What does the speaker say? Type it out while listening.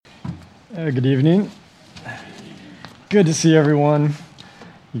Good evening. Good to see everyone.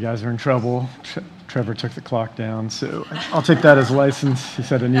 You guys are in trouble. Trevor took the clock down, so I'll take that as license. He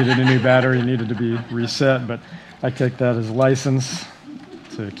said it needed a new battery, needed to be reset, but I take that as license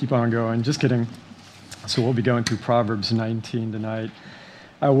to keep on going. Just kidding. So we'll be going through Proverbs 19 tonight.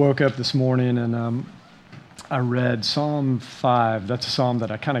 I woke up this morning and I read Psalm 5. That's a psalm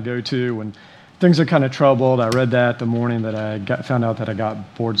that I kind of go to when things are kind of troubled. I read that the morning that I found out that I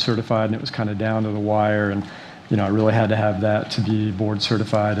got board certified, and it was kind of down to the wire. And I really had to have that to be board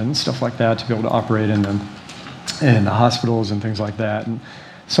certified and stuff like that to be able to operate in the hospitals and things like that. And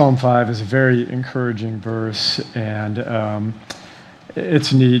Psalm 5 is a very encouraging verse, and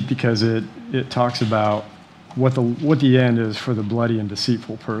it's neat because it talks about what the end is for the bloody and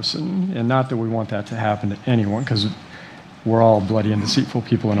deceitful person. And not that we want that to happen to anyone, because we're all bloody and deceitful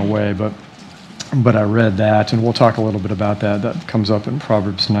people in a way, but I read that, and we'll talk a little bit about that. That comes up in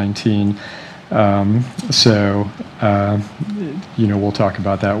Proverbs 19. We'll talk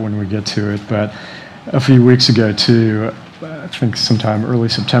about that when we get to it. But a few weeks ago, too, I think sometime early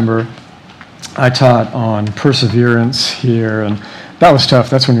September, I taught on perseverance here, and that was tough.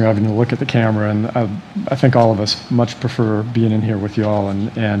 That's when you're having to look at the camera, and I think all of us much prefer being in here with you all, and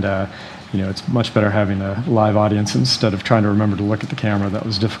it's much better having a live audience instead of trying to remember to look at the camera. That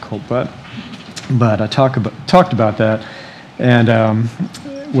was difficult, but I talked about that, and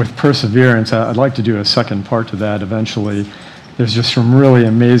with perseverance, I'd like to do a second part to that eventually. There's just some really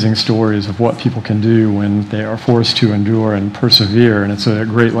amazing stories of what people can do when they are forced to endure and persevere, and it's a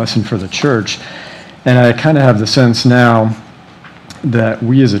great lesson for the church. And I kind of have the sense now that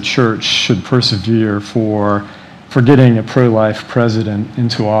we as a church should persevere for getting a pro-life president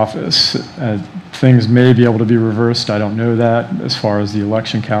into office. Things may be able to be reversed. I don't know that as far as the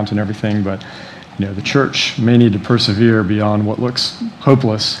election count and everything, but the church may need to persevere beyond what looks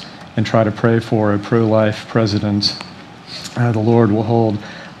hopeless and try to pray for a pro-life president. The Lord will hold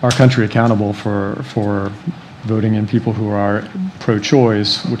our country accountable for voting in people who are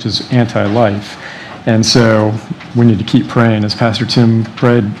pro-choice, which is anti-life. And so we need to keep praying. As Pastor Tim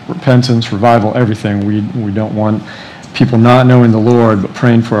prayed, repentance, revival, everything. We don't want people not knowing the Lord, but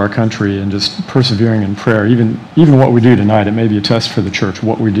praying for our country and just persevering in prayer. Even what we do tonight, it may be a test for the church,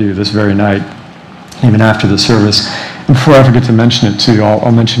 what we do this very night, even after the service. And before I forget to mention it too,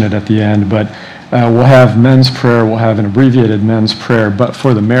 I'll mention it at the end, but we'll have men's prayer, we'll have an abbreviated men's prayer, but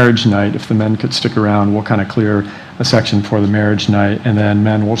for the marriage night, if the men could stick around, we'll kind of clear a section for the marriage night, and then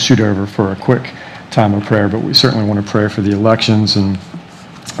men will shoot over for a quick time of prayer. But we certainly want to pray for the elections and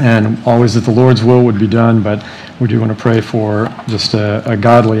always that the Lord's will would be done, but we do want to pray for just a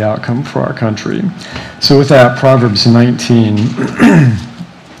godly outcome for our country. So with that, Proverbs 19,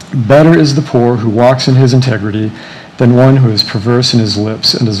 better is the poor who walks in his integrity than one who is perverse in his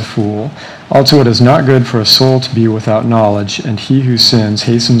lips and is a fool. Also it is not good for a soul to be without knowledge, and he who sins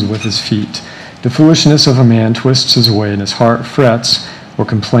hastens with his feet. The foolishness of a man twists his way, and his heart frets or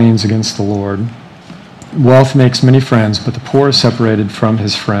complains against the Lord. Wealth makes many friends, but the poor is separated from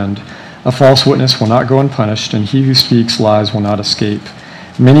his friend. A false witness will not go unpunished, and he who speaks lies will not escape.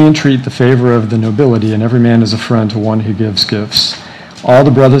 Many entreat the favor of the nobility, and every man is a friend to one who gives gifts. All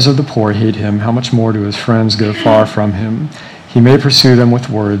the brothers of the poor hate him. How much more do his friends go far from him? He may pursue them with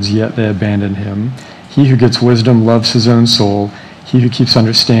words, yet they abandon him. He who gets wisdom loves his own soul. He who keeps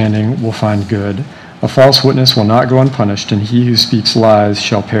understanding will find good. A false witness will not go unpunished, and he who speaks lies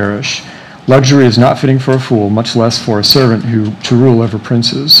shall perish. Luxury is not fitting for a fool, much less for a servant to rule over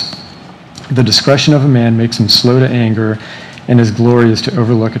princes. The discretion of a man makes him slow to anger, and his glory is to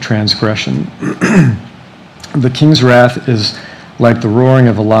overlook a transgression. The king's wrath is like the roaring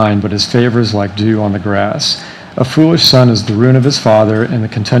of a lion, but his favor is like dew on the grass. A foolish son is the ruin of his father, and the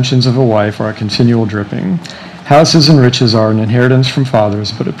contentions of a wife are a continual dripping. Houses and riches are an inheritance from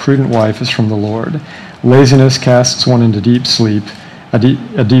fathers, but a prudent wife is from the Lord. Laziness casts one into deep sleep, a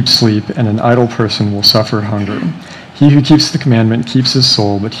deep sleep, and an idle person will suffer hunger. He who keeps the commandment keeps his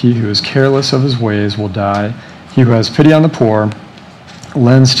soul, but he who is careless of his ways will die. He who has pity on the poor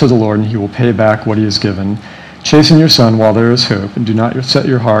lends to the Lord, and he will pay back what he has given. Chasten your son while there is hope, and do not set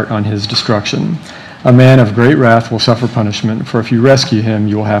your heart on his destruction. A man of great wrath will suffer punishment, for if you rescue him,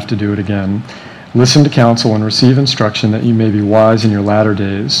 you will have to do it again. Listen to counsel and receive instruction, that you may be wise in your latter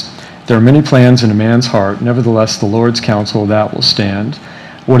days. There are many plans in a man's heart, nevertheless the Lord's counsel, that will stand.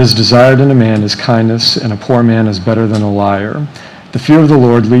 What is desired in a man is kindness, and a poor man is better than a liar. The fear of the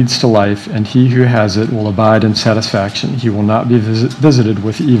Lord leads to life, and he who has it will abide in satisfaction. He will not be visited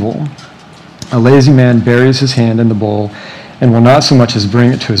with evil. A lazy man buries his hand in the bowl, and will not so much as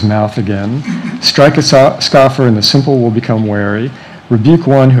bring it to his mouth again. Strike a scoffer, and the simple will become wary. Rebuke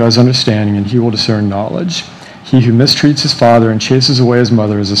one who has understanding, and he will discern knowledge. He who mistreats his father and chases away his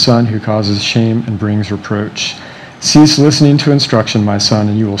mother is a son who causes shame and brings reproach. Cease listening to instruction, my son,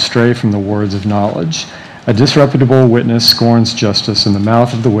 and you will stray from the words of knowledge. A disreputable witness scorns justice, and the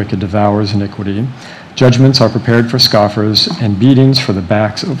mouth of the wicked devours iniquity. Judgments are prepared for scoffers, and beatings for the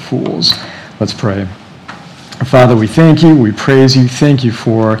backs of fools. Let's pray. Father, we thank you, we praise you, thank you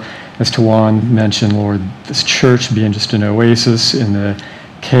for, as Tawan mentioned, Lord, this church being just an oasis in the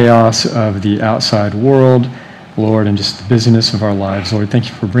chaos of the outside world, Lord, and just the busyness of our lives. Lord, thank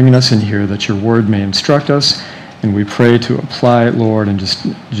you for bringing us in here that your word may instruct us, and we pray to apply it, Lord, and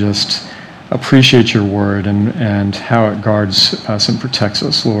just appreciate your word and how it guards us and protects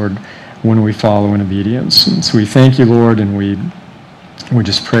us, Lord, when we follow in obedience. And so we thank you, Lord, and we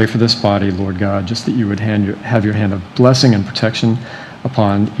just pray for this body, Lord God, just that you would have your hand of blessing and protection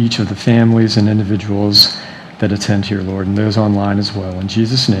upon each of the families and individuals that attend here, Lord, and those online as well. In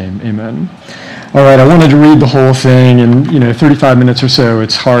Jesus' name, amen. All right, I wanted to read the whole thing, and 35 minutes or so,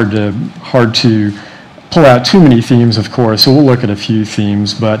 it's hard to pull out too many themes, of course, so we'll look at a few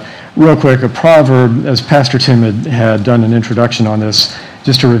themes. But real quick, a proverb, as Pastor Tim had done an introduction on this,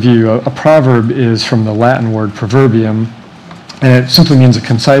 just to review, a proverb is from the Latin word proverbium, and it simply means a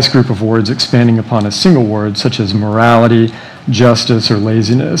concise group of words expanding upon a single word, such as morality, justice, or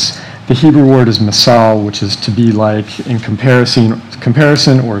laziness. The Hebrew word is masal, which is to be like, in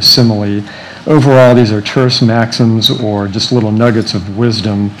comparison or simile. Overall, these are terse maxims or just little nuggets of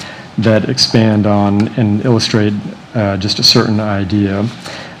wisdom that expand on and illustrate just a certain idea.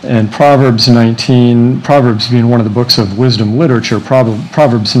 And Proverbs 19, Proverbs being one of the books of wisdom literature,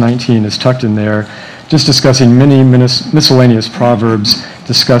 Proverbs 19 is tucked in there, just discussing many miscellaneous proverbs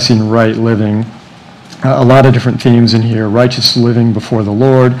discussing right living. A lot of different themes in here: righteous living before the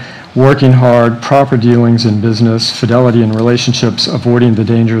Lord, working hard, proper dealings in business, fidelity in relationships, avoiding the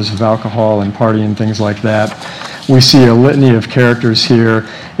dangers of alcohol and partying, things like that. We see a litany of characters here.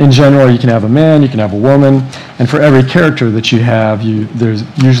 In general, you can have a man, you can have a woman, and for every character that you have, there's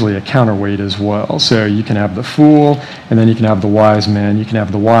usually a counterweight as well. So you can have the fool, and then you can have the wise man. You can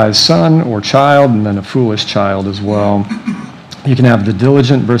have the wise son or child, and then a foolish child as well. You can have the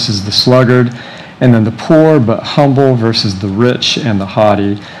diligent versus the sluggard, and then the poor but humble versus the rich and the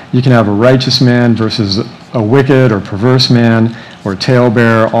haughty. You can have a righteous man versus a wicked or perverse man, or a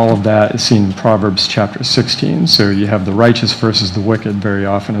talebearer. All of that is seen in Proverbs chapter 16. So you have the righteous versus the wicked very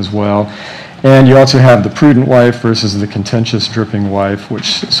often as well. And you also have the prudent wife versus the contentious dripping wife,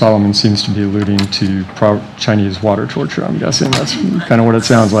 which Solomon seems to be alluding to Chinese water torture, I'm guessing. That's kind of what it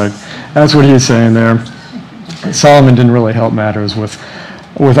sounds like. That's what he's saying there. Solomon didn't really help matters with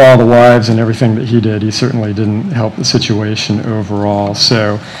all the wives and everything that he did. He certainly didn't help the situation overall.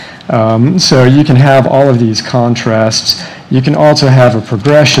 So you can have all of these contrasts. You can also have a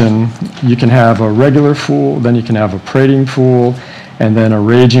progression. You can have a regular fool, then you can have a prating fool, and then a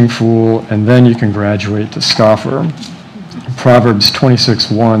raging fool, and then you can graduate to scoffer. Proverbs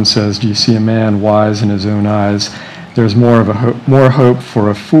 26:1 says, "Do you see a man wise in his own eyes? There's more hope for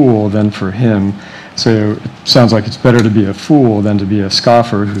a fool than for him." So it sounds like it's better to be a fool than to be a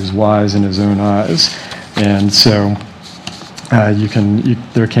scoffer who's wise in his own eyes. And so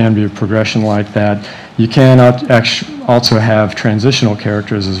there can be a progression like that. You can also have transitional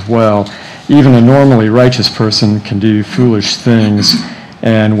characters as well. Even a normally righteous person can do foolish things,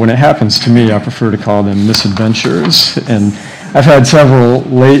 and when it happens to me, I prefer to call them misadventures. And I've had several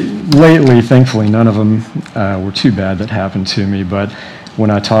lately. Thankfully, none of them were too bad that happened to me, but when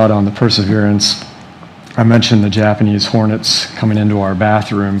I taught on the Perseverance, I mentioned the Japanese hornets coming into our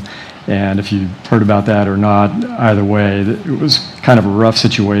bathroom, and if you heard about that or not, either way, it was kind of a rough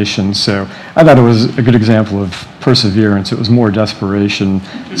situation. So I thought it was a good example of perseverance. It was more desperation.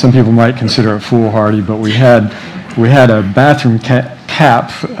 Some people might consider it foolhardy, but we had a bathroom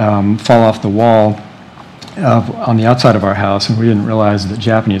cap fall off the wall on the outside of our house, and we didn't realize that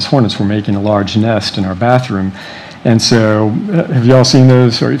Japanese hornets were making a large nest in our bathroom. And so, have you all seen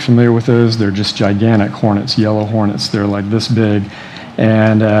those? Are you familiar with those? They're just gigantic hornets, yellow hornets. They're like this big,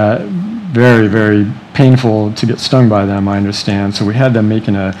 and very, very painful to get stung by them, I understand. So we had them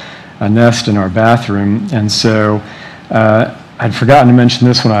making a nest in our bathroom. And so I'd forgotten to mention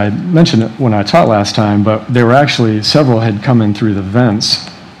this when I mentioned it when I taught last time, but there were actually several had come in through the vents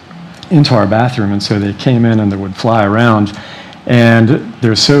into our bathroom, and so they came in and they would fly around. And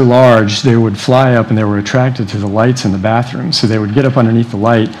they're so large, they would fly up and they were attracted to the lights in the bathroom. So they would get up underneath the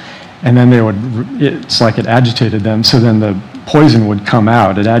light, and then it's like it agitated them. So then the poison would come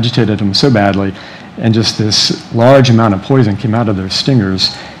out. It agitated them so badly, and just this large amount of poison came out of their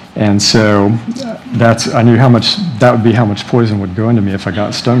stingers. And so I knew that would be how much poison would go into me if I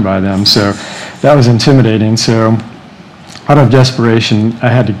got stung by them. So that was intimidating. So out of desperation, I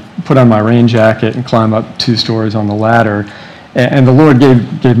had to put on my rain jacket and climb up 2 stories on the ladder. And the Lord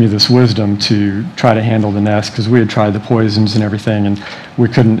gave me this wisdom to try to handle the nest, because we had tried the poisons and everything, and we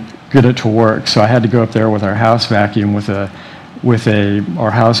couldn't get it to work. So I had to go up there with our house vacuum with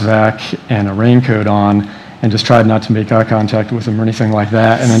our house vac and a raincoat on, and just tried not to make eye contact with them or anything like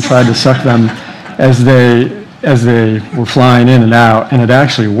that, and then tried to suck them as they were flying in and out. And it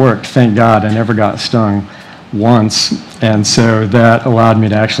actually worked. Thank God I never got stung once, and so that allowed me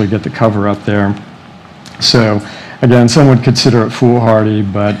to actually get the cover up there. So again, some would consider it foolhardy,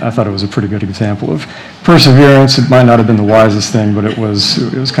 but I thought it was a pretty good example of perseverance. It might not have been the wisest thing, but it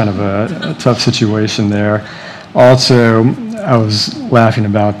was kind of a tough situation there. Also, I was laughing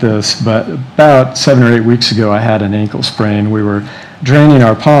about this, but about 7 or 8 weeks ago, I had an ankle sprain. We were draining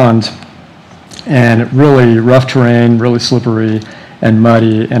our pond, and really rough terrain, really slippery and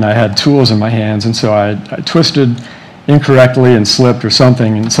muddy, and I had tools in my hands, and so I twisted incorrectly and slipped or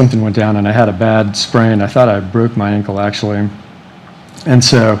something, and something went down, and I had a bad sprain. I thought I broke my ankle, actually. And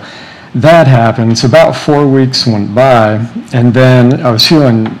so that happened. So about 4 weeks went by, and then I was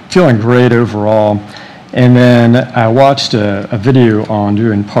feeling great overall. And then I watched a video on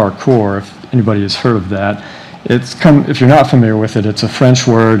doing parkour, if anybody has heard of that. If you're not familiar with it, it's a French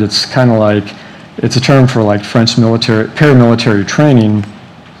word. It's kind of like, it's a term for like French paramilitary training.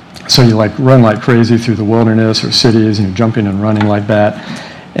 So you like run like crazy through the wilderness or cities, and you're jumping and running like that.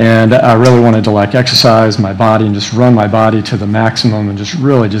 And I really wanted to like exercise my body and just run my body to the maximum and just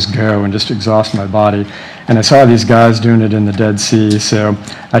really just go and just exhaust my body. And I saw these guys doing it in the Dead Sea. So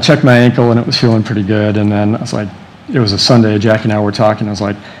I checked my ankle and it was feeling pretty good. And then I was like, it was a Sunday, Jackie and I were talking. I was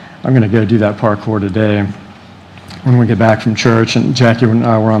like, I'm going to go do that parkour today when we get back from church. And Jackie and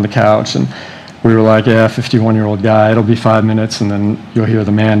I were on the couch, and we were like, yeah, 51-year-old guy, it'll be 5 minutes, and then you'll hear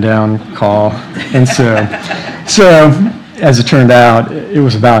the man down call. And so as it turned out, it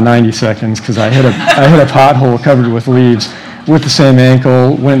was about 90 seconds, because I hit a pothole covered with leaves with the same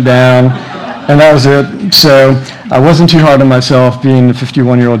ankle, went down, and that was it. So I wasn't too hard on myself, being the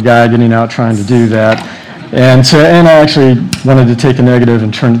 51-year-old guy getting out trying to do that. And I actually wanted to take a negative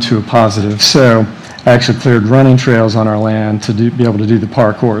and turn it to a positive. So I actually cleared running trails on our land to be able to do the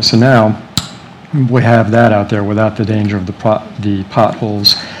parkour. So now we have that out there without the danger of the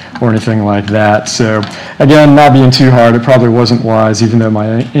potholes or anything like that. So again, not being too hard, it probably wasn't wise, even though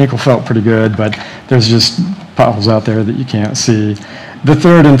my ankle felt pretty good, but there's just potholes out there that you can't see. The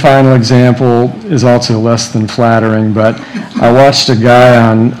third and final example is also less than flattering, but I watched a guy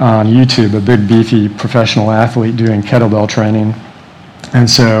on YouTube, a big beefy professional athlete, doing kettlebell training. And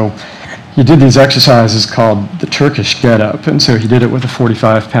so he did these exercises called the Turkish get-up, and so he did it with a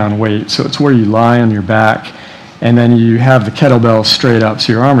 45-pound weight. So it's where you lie on your back, and then you have the kettlebell straight up,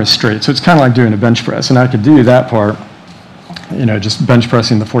 so your arm is straight. So it's kind of like doing a bench press, and I could do that part. Just bench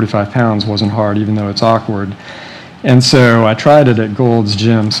pressing the 45 pounds wasn't hard, even though it's awkward. And so I tried it at Gold's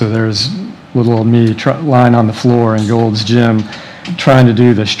Gym. So there's little old me lying on the floor in Gold's Gym trying to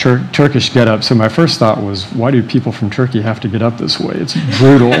do this Turkish get-up. So my first thought was, why do people from Turkey have to get up this way? It's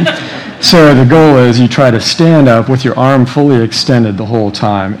brutal. So the goal is you try to stand up with your arm fully extended the whole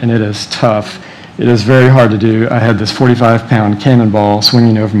time, and it is tough. It is very hard to do. I had this 45-pound cannonball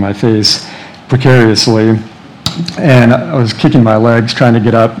swinging over my face precariously, and I was kicking my legs trying to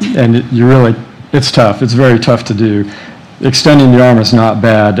get up, and it's tough. It's very tough to do. Extending the arm is not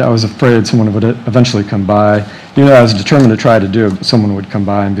bad. I was afraid someone would eventually come by. I was determined to try to do it, but someone would come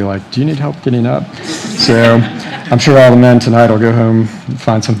by and be like, do you need help getting up? So I'm sure all the men tonight will go home and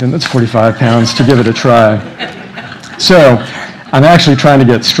find something that's 45 pounds to give it a try. So I'm actually trying to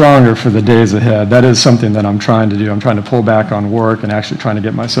get stronger for the days ahead. That is something that I'm trying to do. I'm trying to pull back on work and actually trying to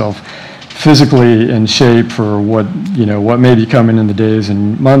get myself physically in shape for what may be coming in the days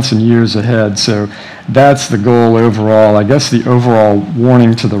and months and years ahead. So that's the goal overall. I guess the overall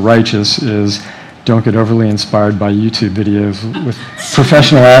warning to the righteous is don't get overly inspired by YouTube videos with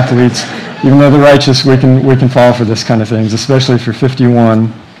professional athletes. Even though the righteous, we can fall for this kind of things, especially if you're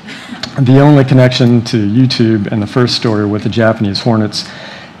 51. The only connection to YouTube and the first story with the Japanese hornets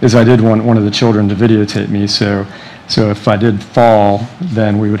is I did want one of the children to videotape me. So if I did fall,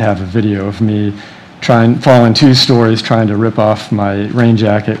 then we would have a video of me falling 2 stories, trying to rip off my rain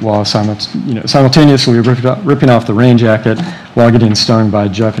jacket while simultaneously ripping off the rain jacket while getting stung by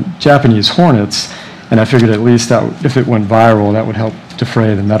Japanese hornets. And I figured at least that if it went viral, that would help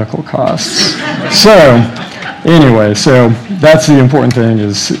defray the medical costs. So anyway, so that's the important thing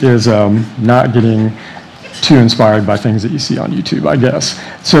is not getting too inspired by things that you see on YouTube, I guess.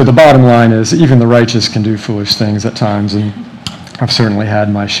 So the bottom line is even the righteous can do foolish things at times, and I've certainly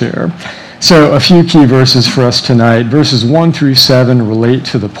had my share. So a few key verses for us tonight. Verses 1 through 7 relate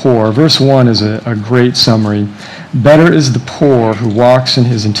to the poor. Verse 1 is a great summary. Better is the poor who walks in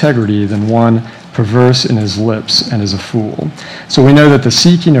his integrity than one perverse in his lips and is a fool. So we know that the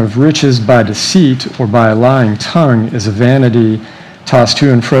seeking of riches by deceit or by a lying tongue is a vanity tossed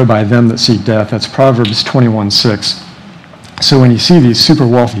to and fro by them that seek death. That's Proverbs 21:6. So when you see these super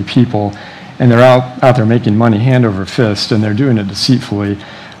wealthy people and they're out there making money hand over fist and they're doing it deceitfully,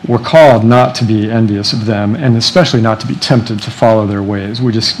 we're called not to be envious of them, and especially not to be tempted to follow their ways.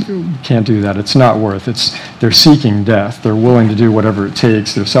 We just can't do that. It's not worth it. They're seeking death. They're willing to do whatever it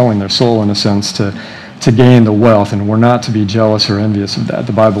takes. They're selling their soul, in a sense, to gain the wealth, and we're not to be jealous or envious of that.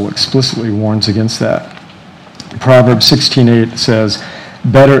 The Bible explicitly warns against that. Proverbs 16:8 says,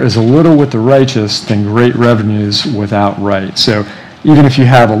 better is a little with the righteous than great revenues without right. So even if you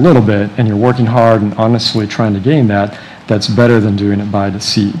have a little bit and you're working hard and honestly trying to gain that, that's better than doing it by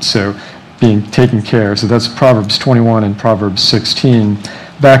deceit. So being taken care. So that's Proverbs 21 and Proverbs 16.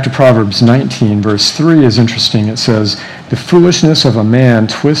 Back to Proverbs 19, verse 3 is interesting. It says, the foolishness of a man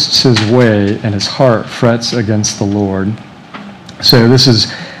twists his way, and his heart frets against the Lord. So this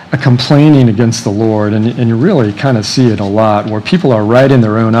is a complaining against the Lord, and you really kind of see it a lot, where people are right in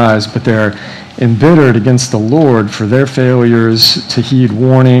their own eyes, but they're embittered against the Lord for their failures to heed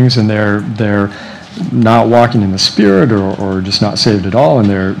warnings, and they're not walking in the Spirit, or just not saved at all, and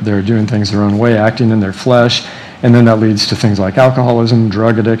they're doing things their own way, acting in their flesh, and then that leads to things like alcoholism,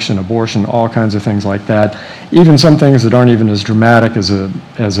 drug addiction, abortion, all kinds of things like that. Even some things that aren't even as dramatic as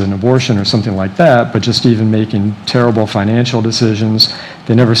an abortion or something like that, but just even making terrible financial decisions.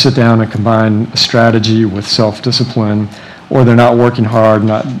 They never sit down and combine a strategy with self-discipline, or they're not working hard,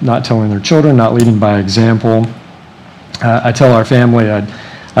 not telling their children, not leading by example. I tell our family,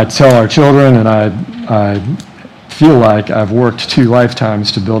 I tell our children, and I feel like I've worked 2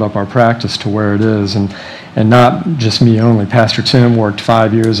 lifetimes to build up our practice to where it is, and not just me only. Pastor Tim worked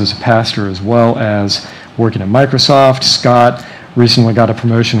 5 years as a pastor, as well as working at Microsoft. Scott recently got a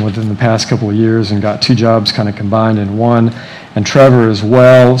promotion within the past couple of years and got 2 jobs kind of combined in one. And Trevor as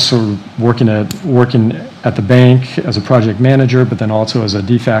well, so working at the bank as a project manager, but then also as a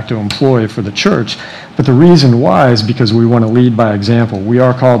de facto employee for the church. But the reason why is because we want to lead by example. We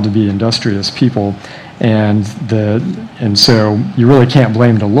are called to be industrious people, and so you really can't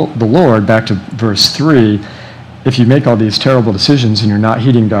blame the Lord. Back to verse 3, if you make all these terrible decisions and you're not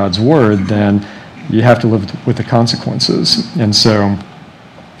heeding God's word, then you have to live with the consequences. And so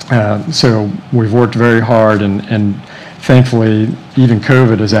we've worked very hard, and thankfully, even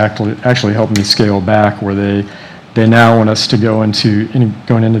COVID has actually helped me scale back, where they now want us to going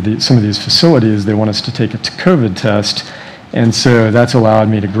into some of these facilities, they want us to take a COVID test. And so that's allowed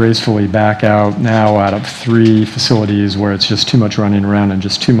me to gracefully back out now out of 3 facilities where it's just too much running around and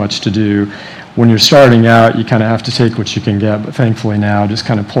just too much to do. When you're starting out, you kind of have to take what you can get, but thankfully now just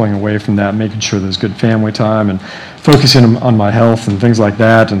kind of pulling away from that, making sure there's good family time and focusing on my health and things like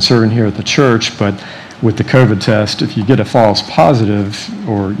that, and serving here at the church. But with the COVID test, if you get a false positive,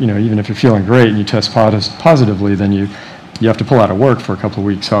 or even if you're feeling great and you test positively, then you have to pull out of work for a couple of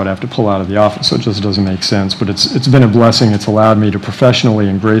weeks. So I'd have to pull out of the office, so it just doesn't make sense. But it's been a blessing. It's allowed me to professionally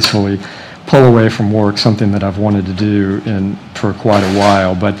and gracefully pull away from work, something that I've wanted to do for quite a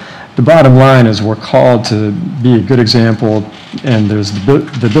while. But the bottom line is we're called to be a good example, and there's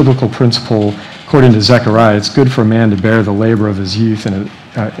the biblical principle, according to Zechariah, it's good for a man to bear the labor of his youth,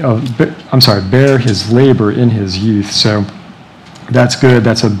 bear his labor in his youth. So that's good.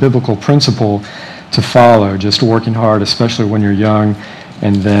 That's a biblical principle to follow, just working hard, especially when you're young,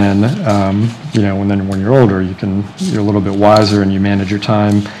 and then when you're older, you're a little bit wiser and you manage your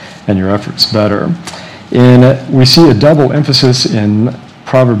time and your efforts better. And we see a double emphasis in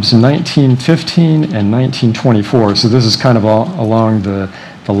Proverbs 19:15 and 19:24. So this is kind of along the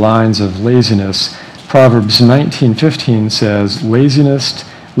lines of laziness. Proverbs 19:15 says,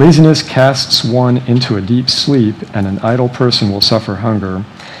 laziness casts one into a deep sleep, and an idle person will suffer hunger.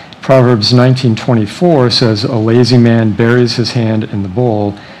 Proverbs 19:24 says, a lazy man buries his hand in the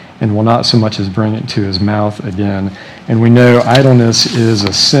bowl and will not so much as bring it to his mouth again. And we know idleness is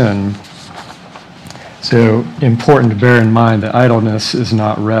a sin. So important to bear in mind that idleness is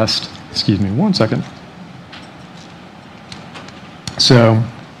not rest. Excuse me, one second. So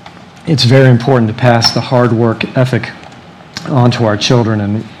it's very important to pass the hard work ethic on to our children,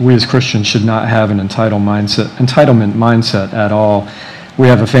 and we as Christians should not have an entitlement mindset at all. We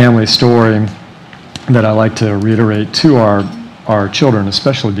have a family story that I like to reiterate to our children,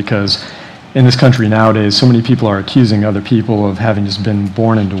 especially because in this country nowadays, so many people are accusing other people of having just been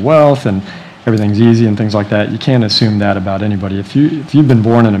born into wealth and everything's easy and things like that. You can't assume that about anybody. If you've been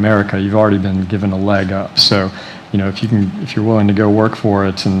born in America, you've already been given a leg up. So, if you're willing to go work for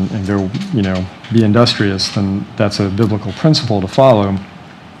it and go, be industrious, then that's a biblical principle to follow.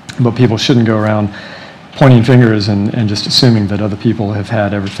 But people shouldn't go around pointing fingers and just assuming that other people have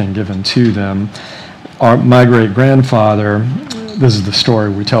had everything given to them. My great-grandfather, this is the story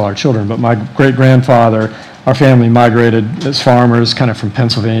we tell our children, but my great-grandfather, our family migrated as farmers kind of from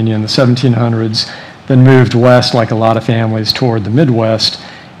Pennsylvania in the 1700s, then moved west like a lot of families toward the Midwest,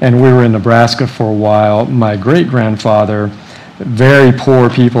 and we were in Nebraska for a while. My great-grandfather, very poor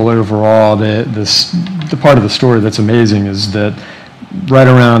people overall. The part of the story that's amazing is that right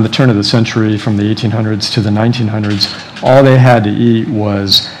around the turn of the century, from the 1800s to the 1900s, all they had to eat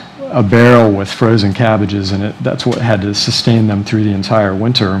was a barrel with frozen cabbages in it. That's what had to sustain them through the entire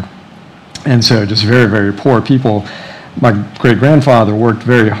winter. And so just very, very poor people. My great-grandfather worked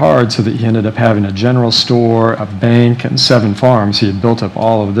very hard so that he ended up having a general store, a bank, and 7 farms. He had built up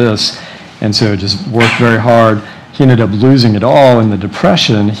all of this, and so just worked very hard. He ended up losing it all in the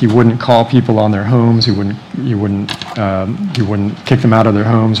Depression. He wouldn't call people on their homes. He wouldn't kick them out of their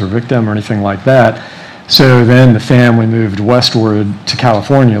homes or evict them or anything like that. So then the family moved westward to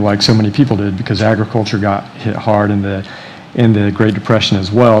California, like so many people did, because agriculture got hit hard in the Great Depression as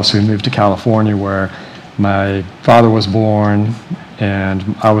well. So we moved to California, where my father was born, and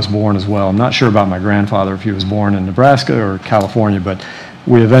I was born as well. I'm not sure about my grandfather, if he was born in Nebraska or California, but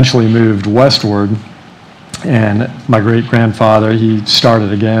we eventually moved westward. And my great-grandfather, he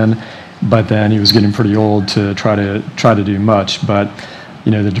started again, but then he was getting pretty old to try to do much. But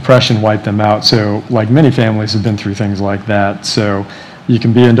the Depression wiped them out. So like many families have been through things like that. So you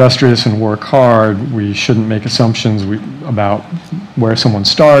can be industrious and work hard. We shouldn't make assumptions about where someone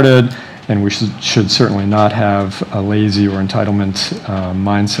started, and we should certainly not have a lazy or entitlement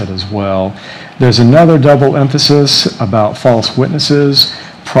mindset as well. There's another double emphasis about false witnesses.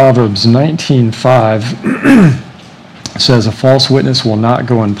 Proverbs 19:5 says, "A false witness will not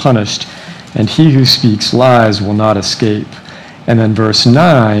go unpunished, and he who speaks lies will not escape." And then verse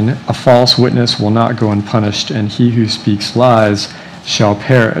 9, "A false witness will not go unpunished, and he who speaks lies shall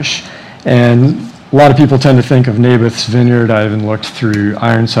perish." And a lot of people tend to think of Naboth's vineyard. I even looked through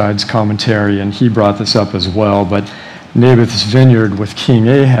Ironside's commentary, and he brought this up as well. But Naboth's vineyard with King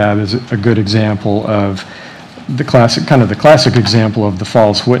Ahab is a good example of the classic example of the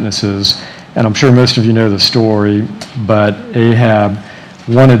false witnesses. And I'm sure most of you know the story, but Ahab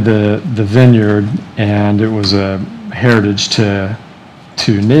wanted the vineyard, and it was a heritage to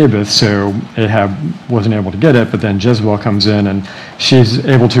Naboth, so Ahab wasn't able to get it. But then Jezebel comes in, and she's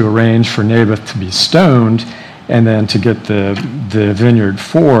able to arrange for Naboth to be stoned and then to get the vineyard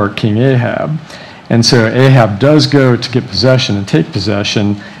for King Ahab. And so Ahab does go to get possession and take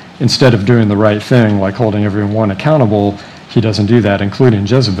possession. Instead of doing the right thing, like holding everyone accountable, he doesn't do that, including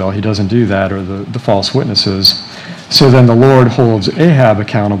Jezebel. He doesn't do that, or the false witnesses. So then the Lord holds Ahab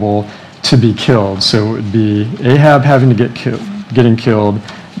accountable to be killed. So it would be Ahab having to getting killed,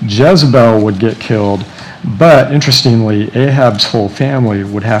 Jezebel would get killed, but interestingly, Ahab's whole family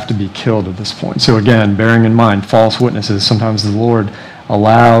would have to be killed at this point. So again, bearing in mind, false witnesses, sometimes the Lord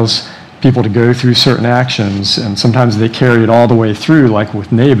allows people to go through certain actions, and sometimes they carry it all the way through, like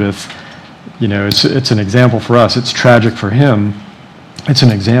with Naboth. It's an example for us. It's tragic for him. It's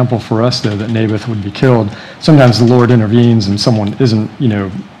an example for us, though, that Naboth would be killed. Sometimes the Lord intervenes and someone isn't,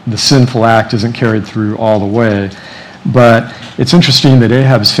 the sinful act isn't carried through all the way. But it's interesting that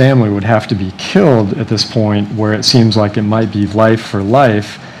Ahab's family would have to be killed at this point, where it seems like it might be life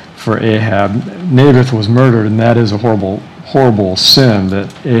for Ahab. Naboth was murdered, and that is a horrible sin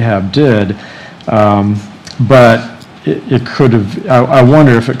that Ahab did. But it could have, I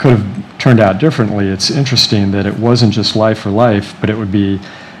wonder if it could have turned out differently. It's interesting that it wasn't just life for life, but it would be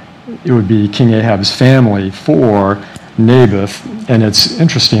King Ahab's family for Naboth. And it's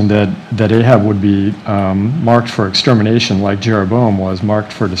interesting that Ahab would be marked for extermination like Jeroboam was,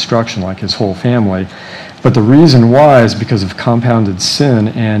 marked for destruction like his whole family. But the reason why is because of compounded sin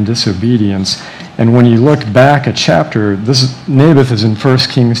and disobedience. And when you look back a chapter, Naboth is in 1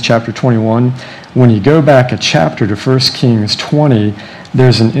 Kings chapter 21. When you go back a chapter to 1 Kings 20,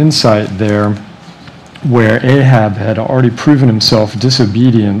 there's an insight there where Ahab had already proven himself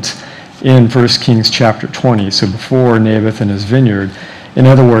disobedient in 1 Kings chapter 20, so before Naboth and his vineyard. In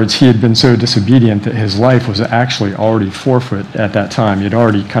other words, he had been so disobedient that his life was actually already forfeit at that time. He had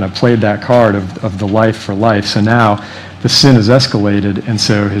already kind of played that card of the life for life. So now the sin is escalated, and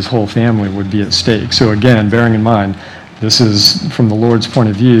so his whole family would be at stake. So again, bearing in mind, this is from the Lord's point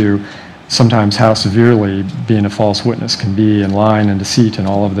of view, sometimes how severely being a false witness can be, and lying and deceit and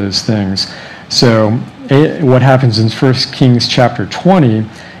all of those things. So what happens in 1 Kings chapter 20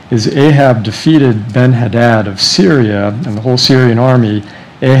 is Ahab defeated Ben-Hadad of Syria and the whole Syrian army.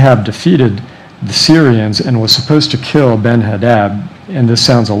 Ahab defeated the Syrians and was supposed to kill Ben-Hadad, and this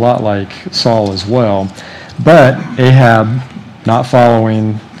sounds a lot like Saul as well. But Ahab, not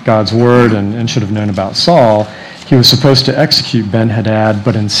following God's word and should have known about Saul, he was supposed to execute Ben-Hadad,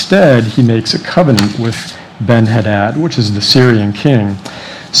 but instead he makes a covenant with Ben-Hadad, which is the Syrian king.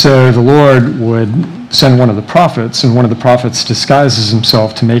 So the Lord would send one of the prophets, and one of the prophets disguises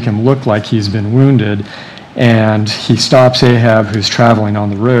himself to make him look like he's been wounded, and he stops Ahab, who's traveling on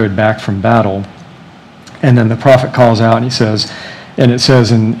the road back from battle. And then the prophet calls out and he says, and it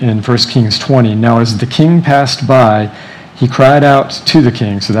says in 1 Kings 20, "Now as the king passed by, he cried out to the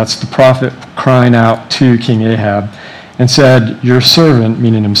king," so that's the prophet crying out to King Ahab, and said, "Your servant,"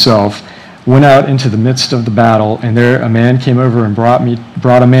 meaning himself, "went out into the midst of the battle, and there a man came over and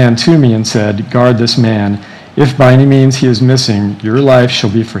brought a man to me and said, 'Guard this man. If by any means he is missing, your life shall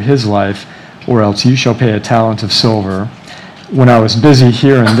be for his life, or else you shall pay a talent of silver.' When I was busy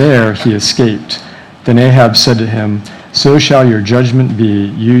here and there, he escaped. Then Ahab said to him, 'So shall your judgment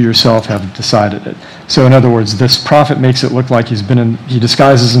be. You yourself have decided it.'" So in other words, this prophet makes it look like he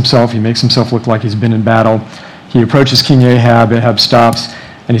disguises himself, he makes himself look like he's been in battle. He approaches King Ahab. Ahab stops,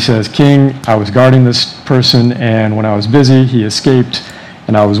 and he says, "King, I was guarding this person, and when I was busy, he escaped,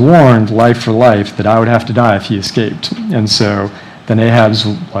 and I was warned, life for life, that I would have to die if he escaped." And so then Ahab's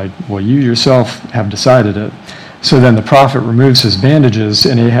like, "Well, you yourself have decided it." So then the prophet removes his bandages,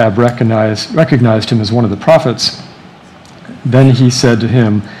 and Ahab recognized him as one of the prophets. Then he said to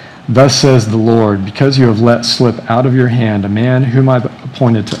him, "Thus says the Lord, because you have let slip out of your hand a man whom I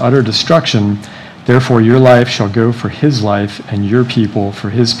appointed to utter destruction, therefore your life shall go for his life, and your people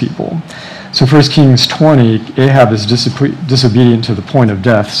for his people." So 1 Kings 20, Ahab is disobedient to the point of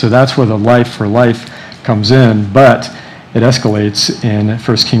death. So that's where the life for life comes in, but it escalates in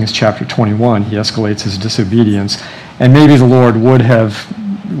 1 Kings chapter 21. He escalates his disobedience, and maybe the Lord would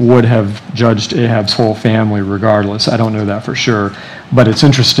have judged Ahab's whole family regardless. I don't know that for sure, but it's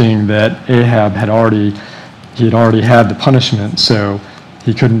interesting that Ahab had already had the punishment, so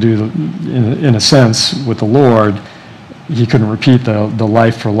he couldn't do, in a sense, with the Lord, he couldn't repeat the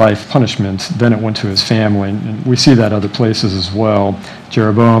life-for-life punishment. Then it went to his family, and we see that other places as well.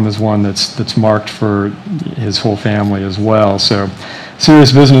 Jeroboam is one that's marked for his whole family as well. So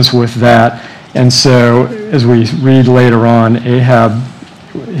serious business with that. And so as we read later on,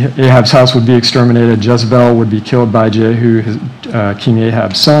 Ahab's house would be exterminated. Jezebel would be killed by Jehu. King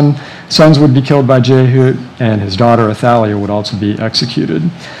Ahab's sons would be killed by Jehu, and his daughter Athaliah would also be executed.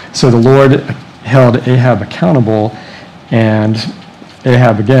 So the Lord held Ahab accountable, and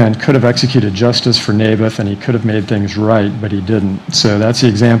Ahab, again, could have executed justice for Naboth, and he could have made things right, but he didn't. So that's the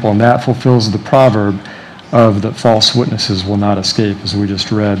example, and that fulfills the proverb of the false witnesses will not escape, as we just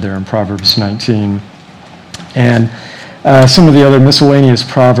read there in Proverbs 19. And some of the other miscellaneous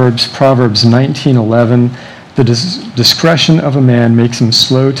proverbs, Proverbs 19:11, "The discretion of a man makes him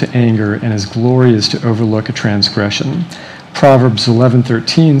slow to anger, and his glory is to overlook a transgression." Proverbs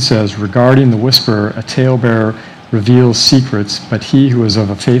 11:13 says, "Regarding the whisperer, a talebearer reveals secrets, but he who is of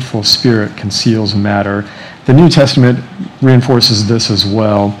a faithful spirit conceals matter." The New Testament reinforces this as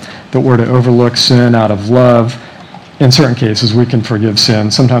well, that we're to overlook sin out of love. In certain cases, we can forgive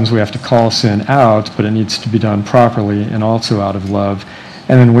sin. Sometimes we have to call sin out, but it needs to be done properly and also out of love.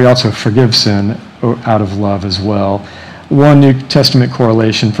 And then we also forgive sin out of love as well. One New Testament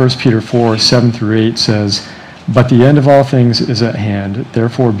correlation, 1 Peter 4:7-8 says, "But the end of all things is at hand.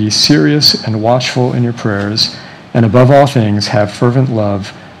 Therefore be serious and watchful in your prayers, and above all things have fervent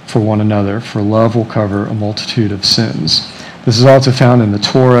love for one another, for love will cover a multitude of sins." This is also found in the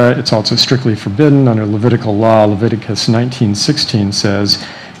Torah. It's also strictly forbidden under Levitical law. Leviticus 19:16 says,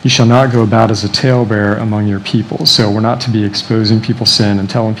 "You shall not go about as a talebearer among your people." So we're not to be exposing people's sin and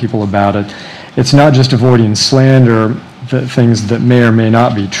telling people about it. It's not just avoiding slander, things that may or may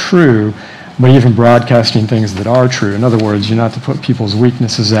not be true, but even broadcasting things that are true. In other words, you're not to put people's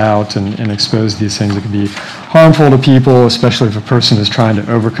weaknesses out and expose these things that can be harmful to people, especially if a person is trying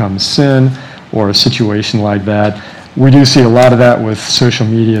to overcome sin or a situation like that. We do see a lot of that with social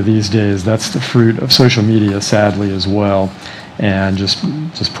media these days. That's the fruit of social media, sadly, as well. And just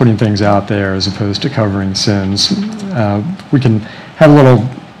putting things out there as opposed to covering sins. We can have a little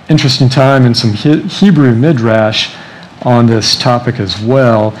interesting time in some Hebrew midrash on this topic as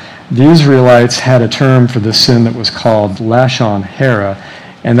well. The Israelites had a term for this sin that was called Lashon Hara,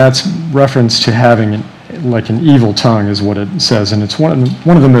 and that's reference to having like an evil tongue is what it says, and it's one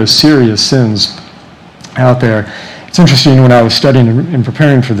of the most serious sins out there. It's interesting, when I was studying and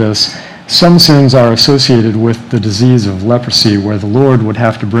preparing for this, some sins are associated with the disease of leprosy, where the Lord would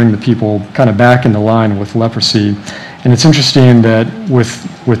have to bring the people kind of back into line with leprosy. And it's interesting that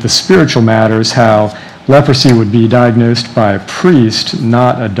with the spiritual matters, how leprosy would be diagnosed by a priest,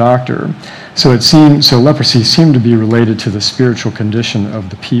 not a doctor. So leprosy seemed to be related to the spiritual condition of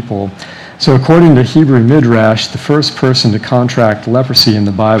the people. So according to Hebrew Midrash, the first person to contract leprosy in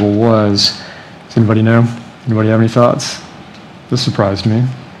the Bible was, does anybody know? Anybody have any thoughts? This surprised me.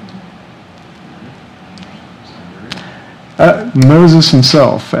 Moses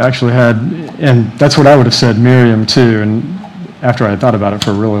himself actually had, and that's what I would have said, Miriam too, and after I had thought about it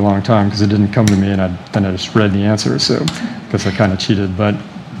for a really long time, because it didn't come to me, and then I just read the answer, so, because I kind of cheated, but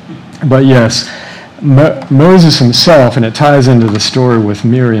yes, Moses himself, and it ties into the story with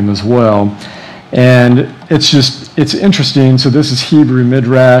Miriam as well, and it's interesting. So this is Hebrew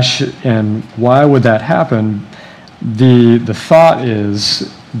Midrash, and why would that happen? The thought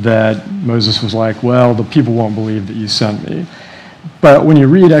is that Moses was like, well, the people won't believe that you sent me. But when you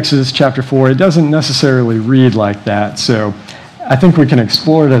read Exodus chapter 4, it doesn't necessarily read like that. So I think we can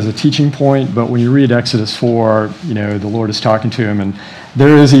explore it as a teaching point, but when you read Exodus 4, the Lord is talking to him, and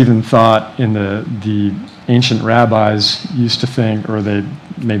there is even thought in the ancient rabbis used to think, or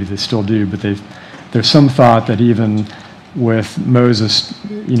maybe they still do, but there's some thought that even with Moses,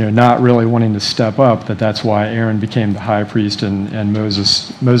 not really wanting to step up, that's why Aaron became the high priest, and Moses'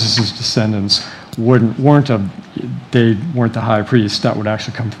 descendants weren't the high priest. That would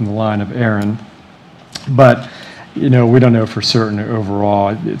actually come from the line of Aaron. But we don't know for certain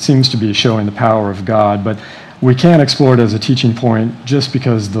overall. It seems to be showing the power of God, but we can explore it as a teaching point just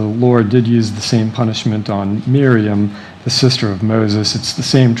because the Lord did use the same punishment on Miriam, the sister of Moses. It's the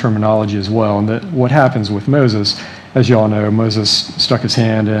same terminology as well. And that what happens with Moses, as you all know, Moses stuck his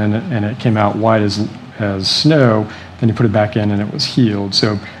hand in and it came out white as snow. Then he put it back in and it was healed.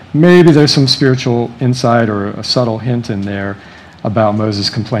 So maybe there's some spiritual insight or a subtle hint in there about Moses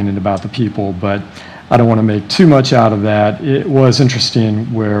complaining about the people, but I don't want to make too much out of that. It was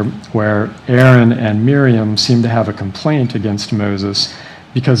interesting where Aaron and Miriam seemed to have a complaint against Moses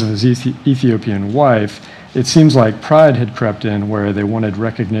because of his Ethiopian wife. It seems like pride had crept in where they wanted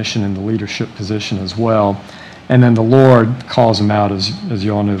recognition in the leadership position as well. And then the Lord calls them out, as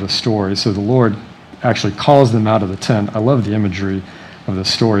you all know the story. So the Lord actually calls them out of the tent. I love the imagery of the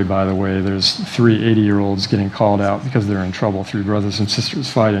story, by the way. There's 3 80-year-olds getting called out because they're in trouble, 3 brothers and sisters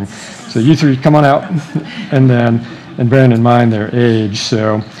fighting. So you 3, come on out. and bearing in mind their age,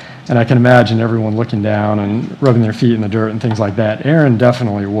 and I can imagine everyone looking down and rubbing their feet in the dirt and things like that. Aaron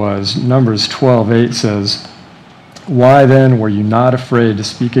definitely was. Numbers 12:8 says, "Why then were you not afraid to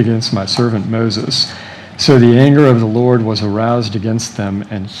speak against my servant Moses? So the anger of the Lord was aroused against them,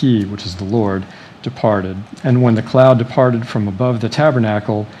 and he," which is the Lord, "departed. And when the cloud departed from above the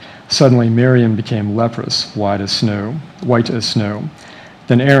tabernacle, suddenly Miriam became leprous, white as snow.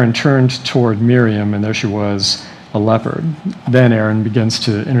 Then Aaron turned toward Miriam, and there she was, a leopard. Then Aaron begins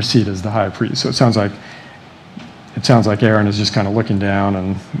to intercede as the high priest." So it sounds like Aaron is just kind of looking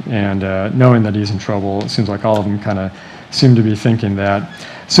down and knowing that he's in trouble. It seems like all of them kind of seem to be thinking that.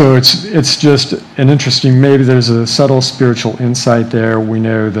 So it's just an interesting, maybe there's a subtle spiritual insight there. We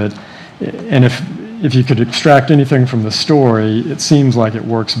know that, and if you could extract anything from the story, it seems like it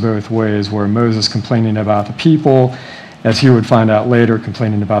works both ways, where Moses complaining about the people, as he would find out later,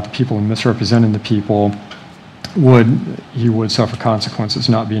 complaining about the people and misrepresenting the people, he would suffer consequences,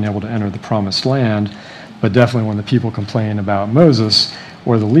 not being able to enter the promised land. But definitely when the people complain about Moses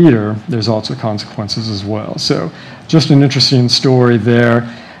or the leader, there's also consequences as well. So just an interesting story there.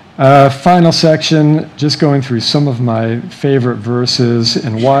 Final section, just going through some of my favorite verses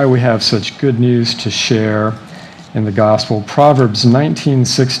and why we have such good news to share in the gospel. Proverbs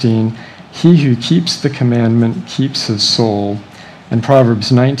 19:16, "He who keeps the commandment keeps his soul." And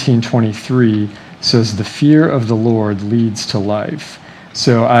Proverbs 19:23 says, "The fear of the Lord leads to life."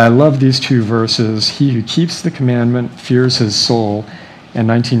 So I love these 2 verses. He who keeps the commandment fears his soul. And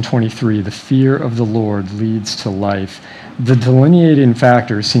 19:23, "The fear of the Lord leads to life." The delineating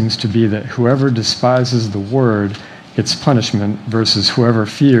factor seems to be that whoever despises the word gets punishment versus whoever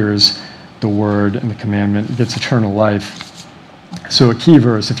fears the word and the commandment gets eternal life. So a key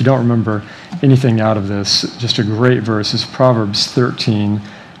verse, if you don't remember anything out of this, just a great verse, is Proverbs 13,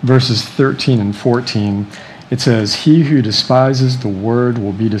 verses 13 and 14. It says, "He who despises the word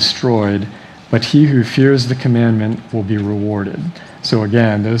will be destroyed, but he who fears the commandment will be rewarded." So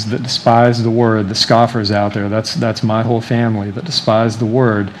again, those that despise the word, the scoffers out there, that's my whole family that despise the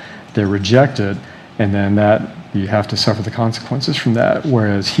word, they reject it, and then that you have to suffer the consequences from that,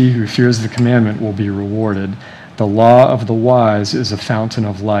 whereas he who fears the commandment will be rewarded. The law of the wise is a fountain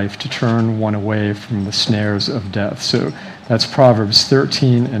of life to turn one away from the snares of death. So that's Proverbs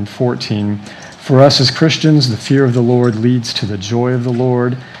 13 and 14. For us as Christians, the fear of the Lord leads to the joy of the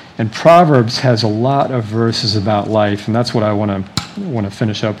Lord. And Proverbs has a lot of verses about life, and that's what I want to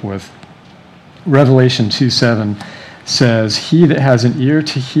finish up with. Revelation 2:7 says, He that has an ear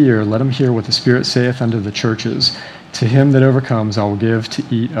to hear, let him hear what the Spirit saith unto the churches. To him that overcomes I will give to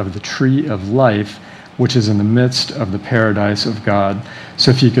eat of the tree of life, which is in the midst of the paradise of God.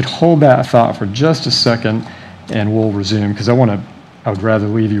 So if you could hold that thought for just a second, and we'll resume, because I would rather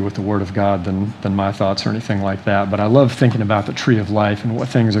leave you with the Word of God than my thoughts or anything like that. But I love thinking about the tree of life and what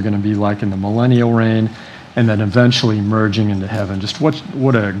things are going to be like in the millennial reign, and then eventually merging into heaven. Just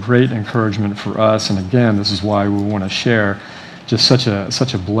what a great encouragement for us. And again, this is why we want to share just such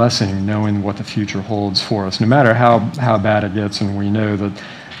a blessing, knowing what the future holds for us, no matter how bad it gets. And we know that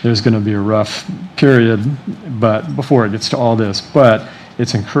there's going to be a rough period, but before it gets to all this. But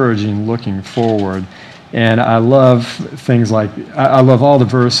it's encouraging looking forward. And I love things like, I love all the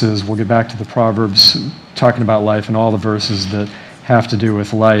verses. We'll get back to the Proverbs talking about life and all the verses that have to do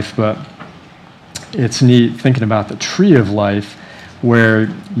with life. But it's neat thinking about the tree of life,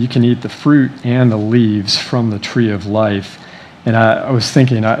 where you can eat the fruit and the leaves from the tree of life. And I was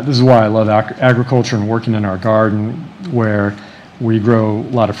thinking, this is why I love agriculture and working in our garden, where we grow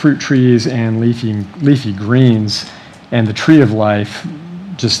a lot of fruit trees and leafy greens. And the tree of life,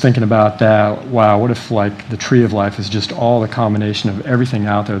 just thinking about that, wow, what if like the tree of life is just all the combination of everything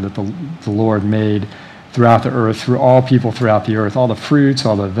out there that the Lord made throughout the earth, through all people throughout the earth, all the fruits,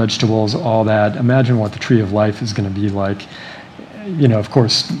 all the vegetables, all that. Imagine what the tree of life is going to be like. You know, of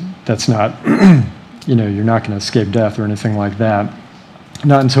course, that's not, you're not going to escape death or anything like that.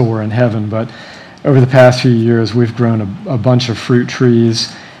 Not until we're in heaven. But over the past few years, we've grown a bunch of fruit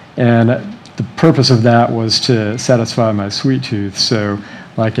trees, and the purpose of that was to satisfy my sweet tooth. So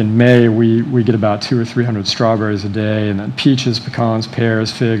like in May, we get about 200 or 300 strawberries a day, and then peaches, pecans,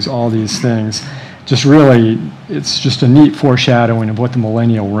 pears, figs, all these things. Just really, it's just a neat foreshadowing of what the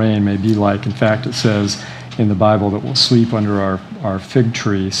millennial reign may be like. In fact, it says in the Bible that we'll sleep under our fig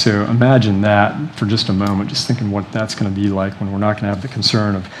tree. So imagine that for just a moment, just thinking what that's going to be like when we're not going to have the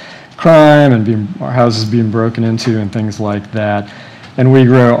concern of crime and our houses being broken into and things like that. And we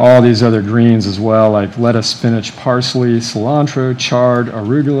grow all these other greens as well, like lettuce, spinach, parsley, cilantro, chard,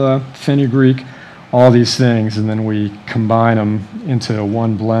 arugula, fenugreek, all these things, and then we combine them into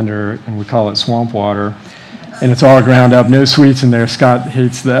one blender, and we call it swamp water. And it's all ground up, no sweets in there. Scott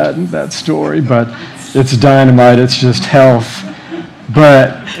hates that story, but it's dynamite. It's just health.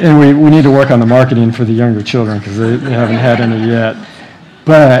 And we need to work on the marketing for the younger children, because they haven't had any yet.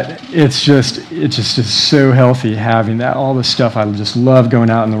 But it just is so healthy having that. All this stuff, I just love going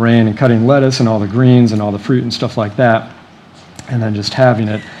out in the rain and cutting lettuce and all the greens and all the fruit and stuff like that, and then just having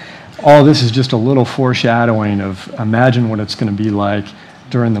it. All this is just a little foreshadowing of imagine what it's going to be like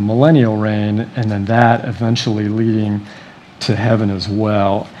during the millennial reign, and then that eventually leading to heaven as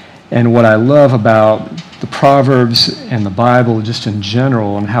well. And what I love about the Proverbs and the Bible just in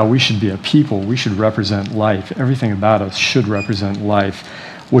general, and how we should be a people, we should represent life. Everything about us should represent life,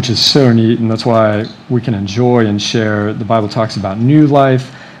 which is so neat, and that's why we can enjoy and share. The Bible talks about new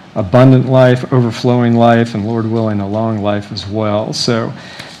life, abundant life, overflowing life, and Lord willing, a long life as well. So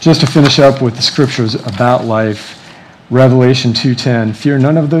just to finish up with the scriptures about life, Revelation 2:10, fear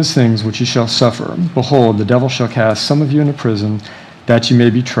none of those things which you shall suffer. Behold, the devil shall cast some of you into prison, that you may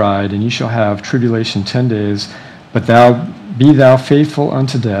be tried, and you shall have tribulation 10 days. But be thou faithful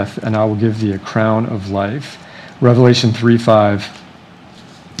unto death, and I will give thee a crown of life. Revelation 3:5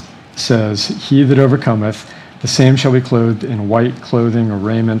 says, he that overcometh, the same shall be clothed in white clothing or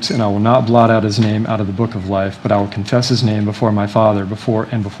raiment, and I will not blot out his name out of the book of life, but I will confess his name before my Father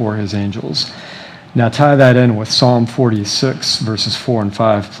before his angels. Now tie that in with Psalm 46, verses 4 and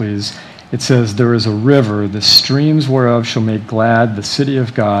 5, please. It says, there is a river, the streams whereof shall make glad the city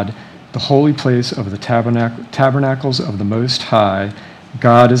of God, the holy place of the tabernacles of the Most High.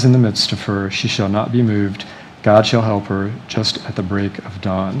 God is in the midst of her. She shall not be moved. God shall help her just at the break of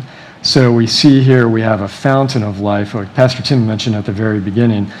dawn. So we see here we have a fountain of life. Like Pastor Tim mentioned at the very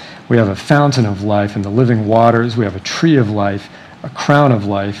beginning, we have a fountain of life in the living waters. We have a tree of life, a crown of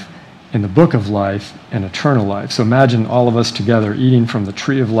life, in the book of life, and eternal life. So imagine all of us together eating from the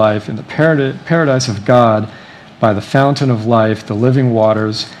tree of life in the paradise of God, by the fountain of life, the living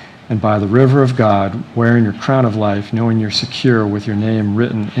waters, and by the river of God, wearing your crown of life, knowing you're secure with your name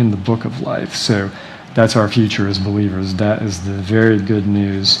written in the book of life. So that's our future as believers. That is the very good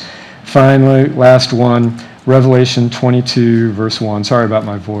news. finally, last one, Revelation 22, verse 1. Sorry about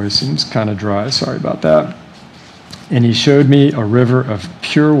my voice. It's kind of dry. Sorry about that. And he showed me a river of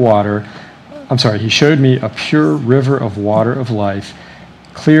pure water. He showed me a pure river of water of life,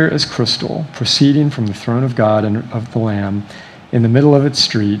 clear as crystal, proceeding from the throne of God and of the Lamb. In the middle of its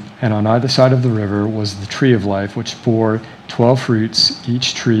street, and on either side of the river, was the tree of life, which bore 12 fruits,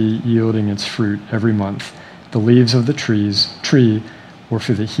 each tree yielding its fruit every month. The leaves of the tree were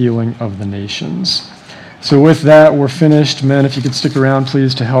for the healing of the nations. So with that, we're finished. Men, if you could stick around,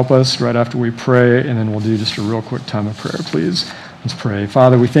 please, to help us right after we pray, and then we'll do just a real quick time of prayer, please. Let's pray.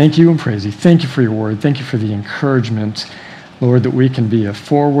 Father, we thank you and praise you. Thank you for your word. Thank you for the encouragement, Lord, that we can be a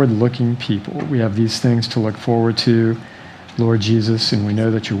forward-looking people. We have these things to look forward to, Lord Jesus, and we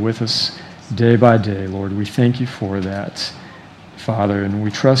know that you're with us day by day, Lord. We thank you for that, Father, and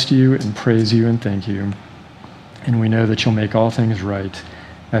we trust you and praise you and thank you. And we know that you'll make all things right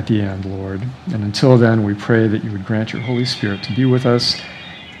at the end, Lord. And until then, we pray that you would grant your Holy Spirit to be with us,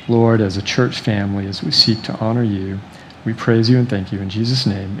 Lord, as a church family, as we seek to honor you. We praise you and thank you. In Jesus'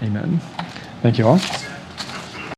 name, amen. Thank you all.